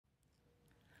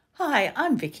Hi,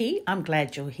 I'm Vicky. I'm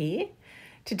glad you're here.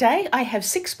 Today I have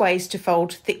 6 ways to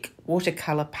fold thick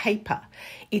watercolour paper.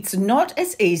 It's not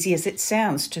as easy as it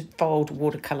sounds to fold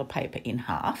watercolour paper in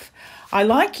half. I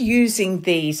like using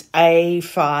these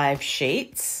A5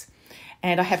 sheets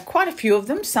and I have quite a few of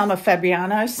them. Some are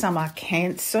Fabriano, some are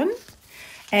Canson,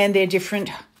 and they're different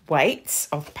weights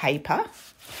of paper.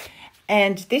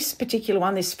 And this particular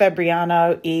one, this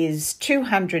Fabriano, is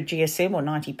 200 GSM or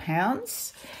 90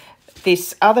 pounds.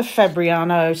 This other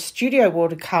Fabriano Studio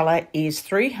Watercolour is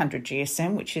 300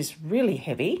 GSM, which is really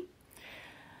heavy.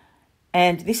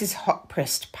 And this is hot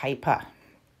pressed paper.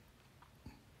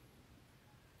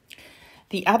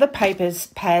 The other pads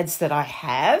that I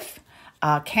have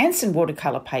are Canson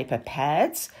watercolour paper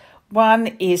pads. One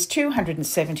is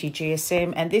 270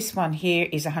 GSM and this one here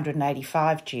is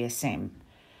 185 GSM.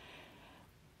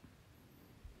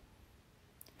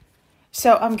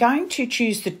 So I'm going to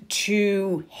choose the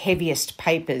 2 heaviest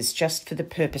papers just for the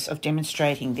purpose of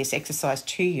demonstrating this exercise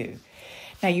to you.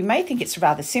 Now you may think it's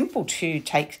rather simple to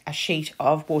take a sheet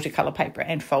of watercolour paper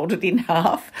and fold it in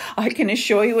half. I can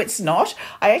assure you it's not.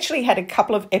 I actually had a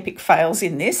couple of epic fails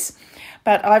in this,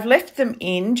 but I've left them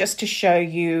in just to show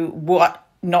you what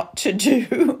not to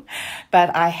do.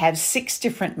 But I have 6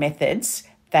 different methods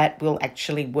that will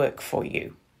actually work for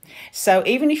you. So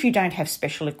even if you don't have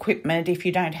special equipment, if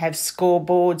you don't have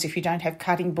scoreboards, if you don't have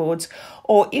cutting boards,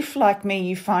 or if, like me,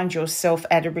 you find yourself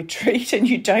at a retreat and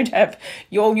you don't have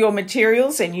all your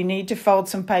materials and you need to fold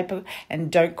some paper and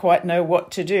don't quite know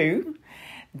what to do,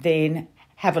 then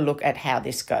have a look at how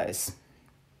this goes.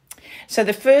 So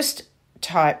the first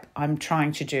type I'm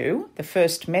trying to do, the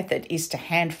first method, is to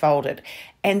hand fold it.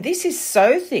 And this is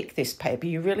so thick, this paper,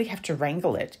 you really have to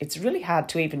wrangle it. It's really hard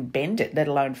to even bend it, let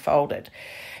alone fold it.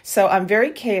 So I'm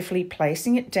very carefully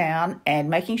placing it down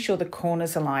and making sure the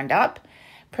corners are lined up,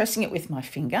 pressing it with my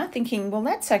finger, thinking, well,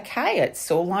 that's okay. It's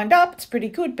all lined up. It's pretty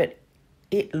good, but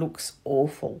it looks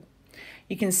awful.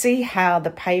 You can see how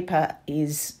the paper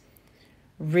is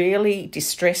really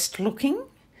distressed looking.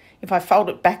 If I fold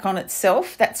it back on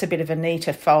itself, that's a bit of a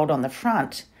neater fold on the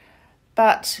front,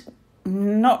 but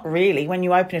not really. When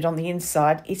you open it on the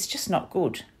inside, it's just not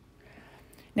good.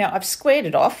 Now I've squared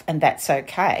it off and that's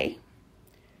okay.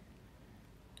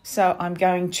 So I'm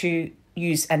going to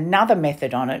use another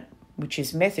method on it, which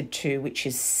is method 2, which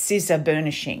is scissor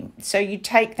burnishing. So you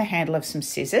take the handle of some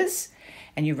scissors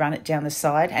and you run it down the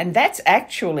side, and that's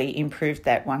actually improved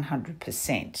that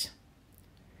 100%.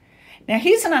 Now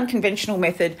here's an unconventional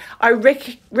method. I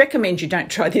recommend you don't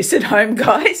try this at home,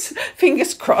 guys.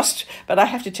 Fingers crossed, but I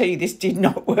have to tell you this did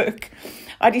not work.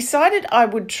 I decided I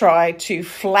would try to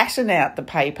flatten out the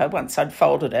paper once I'd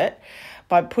folded it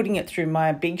by putting it through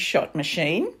my big shot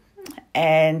machine,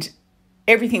 and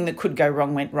everything that could go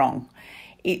wrong went wrong.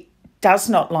 It does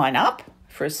not line up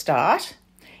for a start.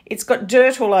 It's got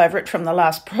dirt all over it from the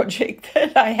last project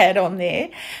that I had on there.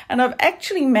 And I've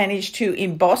actually managed to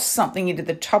emboss something into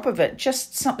the top of it,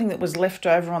 just something that was left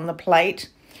over on the plate.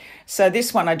 So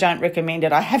this one, I don't recommend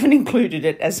it. I haven't included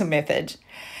it as a method.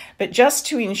 But just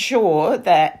to ensure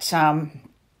that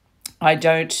I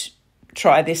don't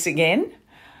try this again,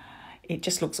 it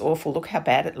just looks awful. Look how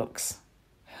bad it looks.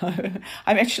 I'm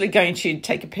actually going to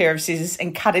take a pair of scissors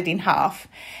and cut it in half,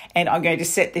 and I'm going to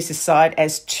set this aside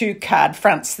as 2 card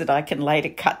fronts that I can later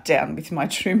cut down with my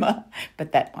trimmer,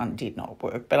 but that one did not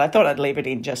work, but I thought I'd leave it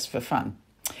in just for fun.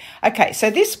 Okay, so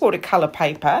this watercolour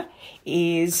paper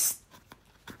is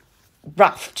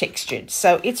rough textured,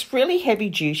 so it's really heavy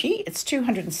duty. It's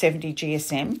 270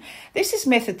 GSM. This is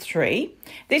method 3.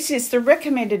 This is the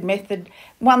recommended method,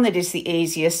 one that is the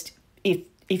easiest.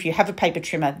 If you have a paper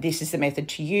trimmer, this is the method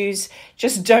to use.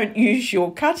 Just don't use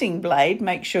your cutting blade.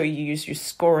 Make sure you use your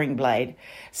scoring blade.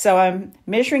 So I'm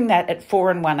measuring that at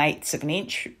 4 1/8 of an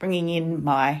inch, bringing in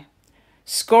my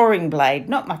scoring blade,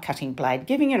 not my cutting blade,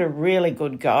 giving it a really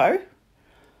good go,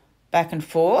 back and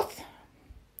forth.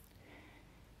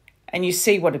 And you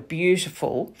see what a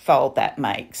beautiful fold that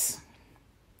makes.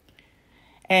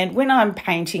 And when I'm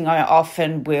painting, I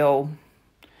often will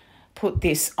put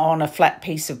this on a flat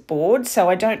piece of board, so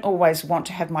I don't always want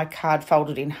to have my card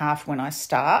folded in half when I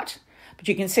start, but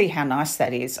you can see how nice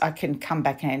that is. I can come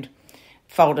back and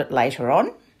fold it later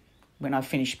on when I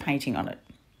finish painting on it.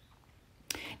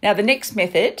 Now the next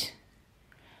method,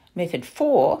 method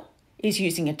 4, is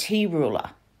using a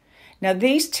T-ruler. Now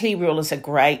these T-rulers are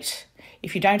great.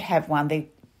 If you don't have one, they're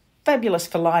fabulous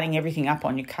for lining everything up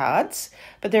on your cards,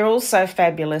 but they're also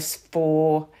fabulous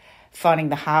for finding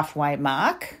the halfway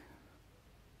mark.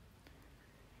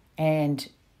 And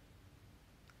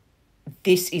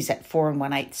this is at 4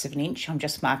 1/8 of an inch. I'm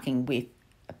just marking with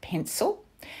a pencil.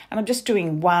 And I'm just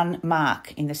doing one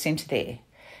mark in the centre there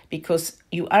because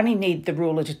you only need the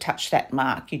ruler to touch that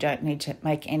mark. You don't need to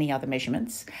make any other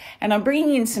measurements. And I'm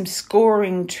bringing in some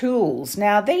scoring tools.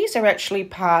 Now, these are actually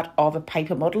part of a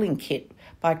paper modelling kit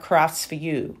by Crafts for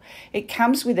You. It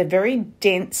comes with a very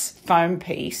dense foam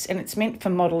piece and it's meant for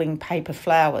modelling paper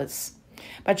flowers.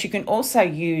 But you can also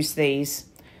use these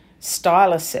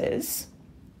styluses,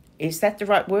 is that the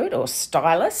right word, or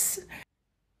stylus,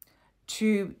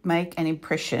 to make an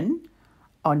impression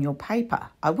on your paper.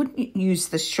 I wouldn't use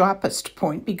the sharpest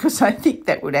point because I think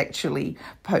that would actually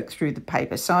poke through the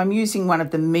paper. So I'm using one of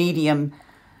the medium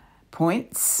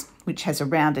points, which has a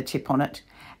rounder tip on it,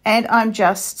 and I'm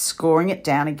just scoring it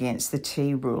down against the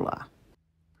T-ruler.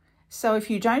 So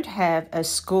if you don't have a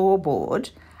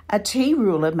scoreboard, a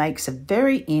T-ruler makes a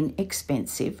very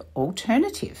inexpensive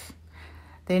alternative.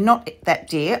 They're not that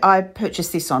dear. I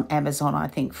purchased this on Amazon, I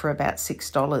think, for about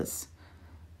 $6.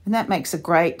 And that makes a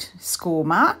great score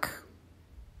mark.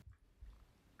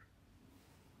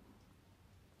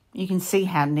 You can see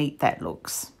how neat that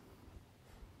looks.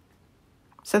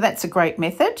 So that's a great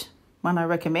method, one I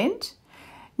recommend.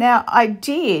 Now, I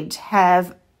did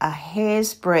have a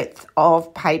hair's breadth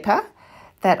of paper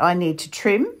that I need to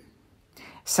trim.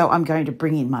 So I'm going to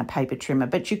bring in my paper trimmer,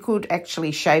 but you could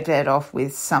actually shave that off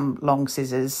with some long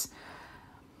scissors.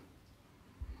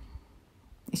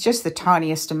 It's just the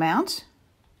tiniest amount.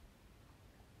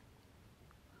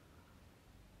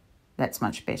 That's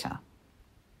much better.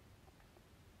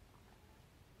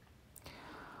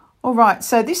 All right,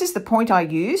 so this is the point I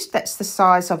used. That's the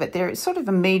size of it there. It's sort of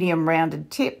a medium rounded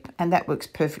tip, and that works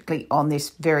perfectly on this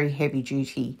very heavy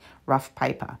duty rough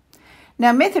paper.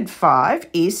 Now, method 5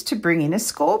 is to bring in a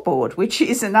scoreboard, which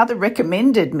is another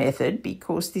recommended method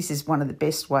because this is one of the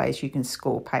best ways you can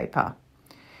score paper.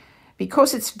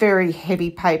 Because it's very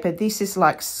heavy paper, this is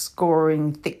like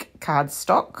scoring thick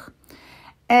cardstock.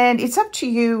 And it's up to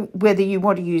you whether you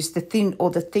want to use the thin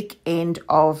or the thick end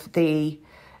of the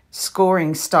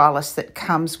scoring stylus that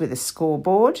comes with a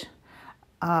scoreboard.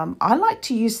 I like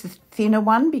to use the thinner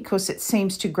one because it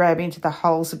seems to grab into the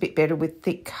holes a bit better with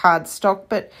thick cardstock,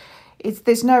 but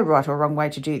there's no right or wrong way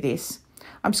to do this.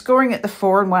 I'm scoring at the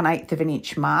 4 1/8 of an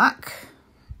inch mark.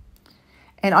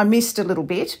 And I missed a little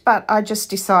bit, but I just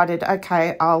decided,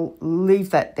 okay, I'll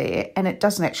leave that there, and it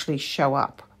doesn't actually show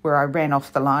up where I ran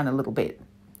off the line a little bit.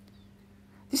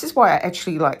 This is why I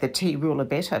actually like the T-ruler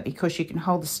better, because you can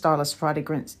hold the stylus right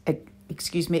against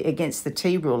the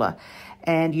T-ruler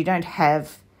and you don't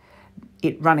have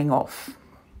it running off.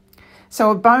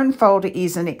 So a bone folder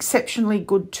is an exceptionally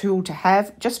good tool to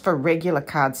have. Just for regular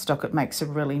cardstock, it makes a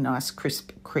really nice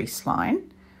crisp crease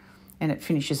line and it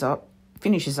finishes off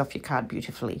your card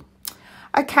beautifully.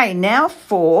 Okay, now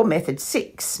for method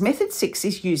 6. Method 6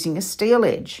 is using a steel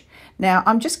edge. Now,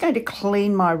 I'm just going to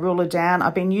clean my ruler down.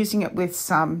 I've been using it with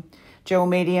some gel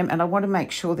medium and I want to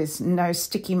make sure there's no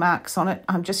sticky marks on it.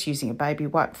 I'm just using a baby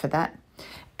wipe for that.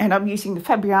 And I'm using the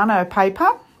Fabriano paper.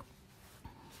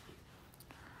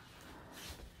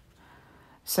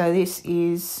 So this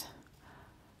is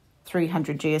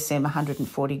 300 GSM,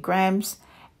 140 grams.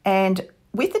 And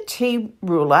with the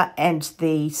T-ruler and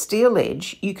the steel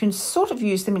edge, you can sort of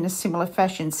use them in a similar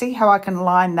fashion. See how I can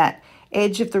line that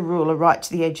edge of the ruler right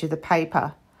to the edge of the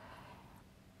paper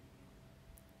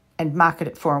and mark it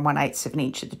at 4 1/8 of an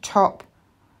inch at the top.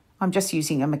 I'm just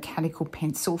using a mechanical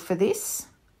pencil for this.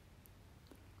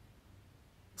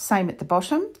 Same at the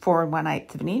bottom, 4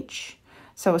 1/8 of an inch.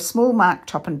 So a small mark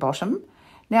top and bottom.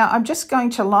 Now I'm just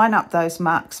going to line up those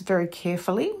marks very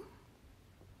carefully.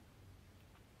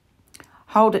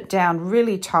 Hold it down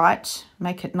really tight,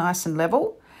 make it nice and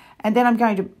level. And then I'm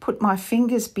going to put my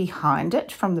fingers behind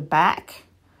it from the back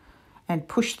and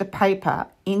push the paper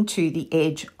into the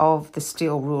edge of the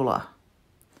steel ruler.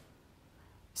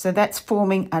 So that's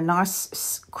forming a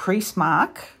nice crease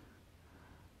mark.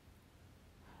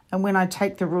 And when I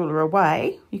take the ruler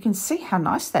away, you can see how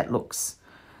nice that looks.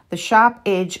 The sharp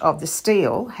edge of the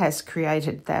steel has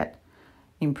created that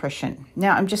impression.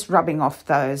 Now I'm just rubbing off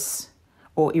those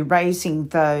or erasing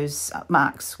those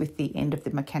marks with the end of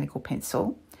the mechanical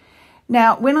pencil.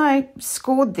 Now, when I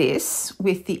scored this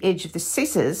with the edge of the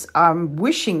scissors, I'm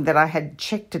wishing that I had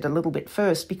checked it a little bit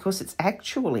first because it's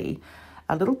actually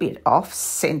a little bit off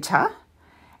center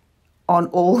on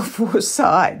all 4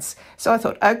 sides. So I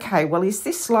thought, okay, well, is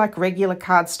this like regular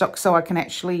cardstock so I can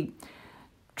actually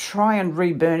try and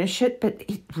reburnish it? But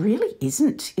it really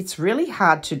isn't. It's really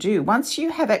hard to do. Once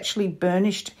you have actually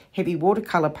burnished heavy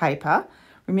watercolor paper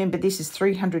Remember, this is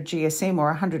 300 GSM or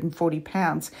 140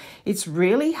 pounds. It's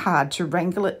really hard to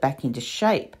wrangle it back into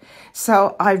shape.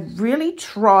 So I really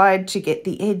tried to get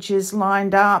the edges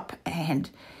lined up, and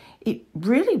it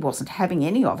really wasn't having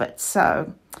any of it.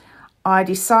 So I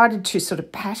decided to sort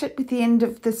of pat it with the end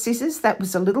of the scissors. That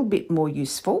was a little bit more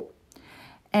useful.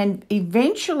 And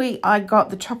eventually I got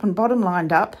the top and bottom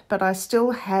lined up, but I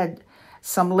still had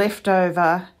some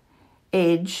leftover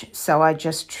edge. So I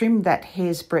just trimmed that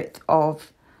hair's breadth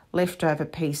of leftover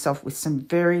piece off with some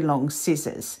very long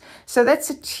scissors. So that's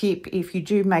a tip. If you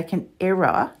do make an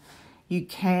error, you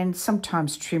can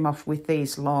sometimes trim off with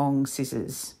these long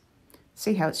scissors.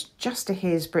 See how it's just a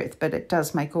hair's breadth, but it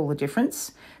does make all the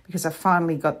difference because I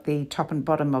finally got the top and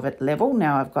bottom of it level.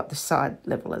 Now I've got the side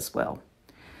level as well.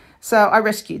 So I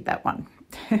rescued that one.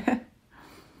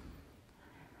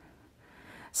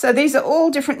 So these are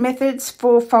all different methods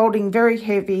for folding very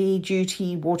heavy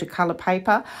duty watercolour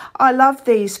paper. I love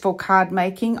these for card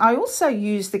making. I also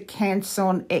use the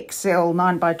Canson XL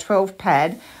 9x12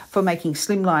 pad for making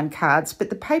slimline cards, but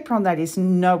the paper on that is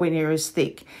nowhere near as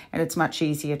thick and it's much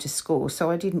easier to score,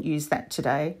 so I didn't use that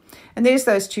today. And there's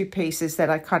those two pieces that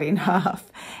I cut in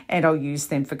half, and I'll use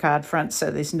them for card fronts,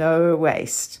 so there's no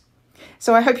waste.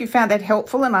 So I hope you found that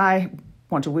helpful, and I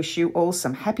want to wish you all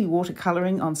some happy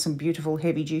watercolouring on some beautiful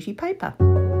heavy duty paper.